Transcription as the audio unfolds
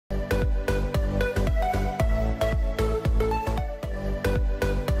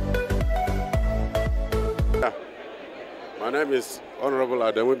My name is Honorable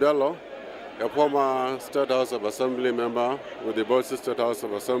Adamu Bello, a former State House of Assembly member with the Bauchi State House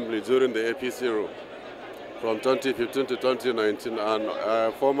of Assembly during the APC rule from 2015 to 2019, and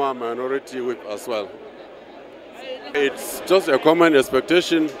a former minority whip as well. It's just a common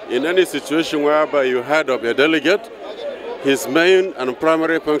expectation in any situation whereby you head of a delegate, his main and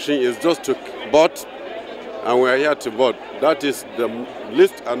primary function is just to vote, and we are here to vote. That is the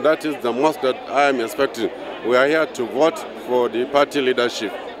least and that is the most that I am expecting. We are here to vote for the party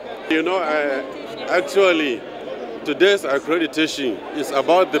leadership. You know, actually, today's accreditation is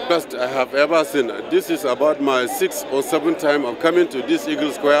about the best I have ever seen. This is about my 6th or 7th time of coming to this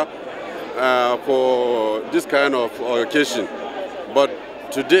Eagle Square for this kind of occasion. But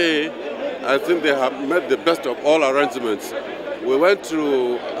today, I think they have made the best of all arrangements. We went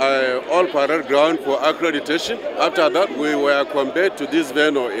to all parade ground for accreditation. After that, we were conveyed to this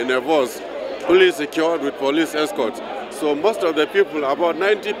venue in a bus, fully secured with police escorts. So most of the people, about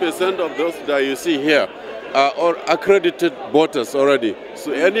 90% of those that you see here, are all accredited voters already.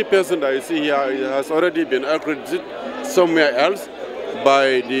 So any person that you see here has already been accredited somewhere else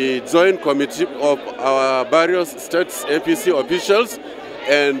by the joint committee of our various states APC officials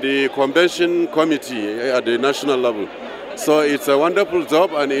and the convention committee at the national level. So it's a wonderful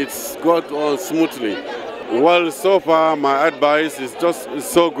job and it's gone on smoothly. Well, so far my advice is just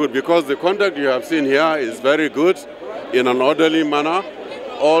so good because the conduct you have seen here is very good in an orderly manner.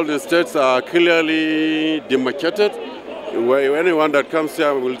 All the states are clearly demarcated. Anyone that comes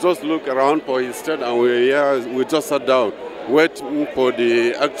here will just look around for his state, and we just sat down, waiting for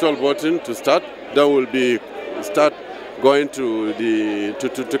the actual voting to start. Then we'll start going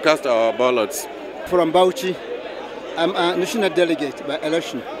to cast our ballots. From Bauchi, I'm a national delegate by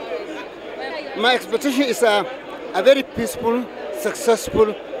election. My expectation is a very peaceful,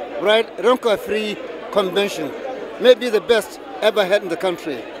 successful, rancor-free convention. Maybe the best ever had in the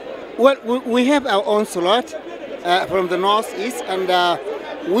country. Well, we have our own slot from the northeast, and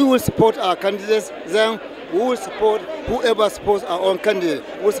we will support our candidates. Then we will support whoever supports our own candidate.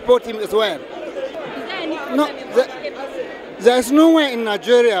 We'll support him as well. No, there is nowhere in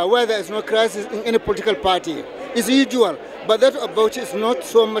Nigeria where there is no crisis in any political party. It's usual, but that of Bauchi is not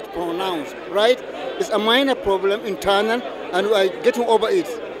so much pronounced, right? It's a minor problem, internal, and we are getting over it.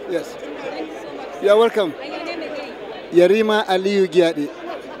 Yes. You are welcome. Yarima Aliyu Giadi.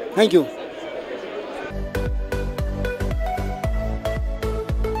 Thank you.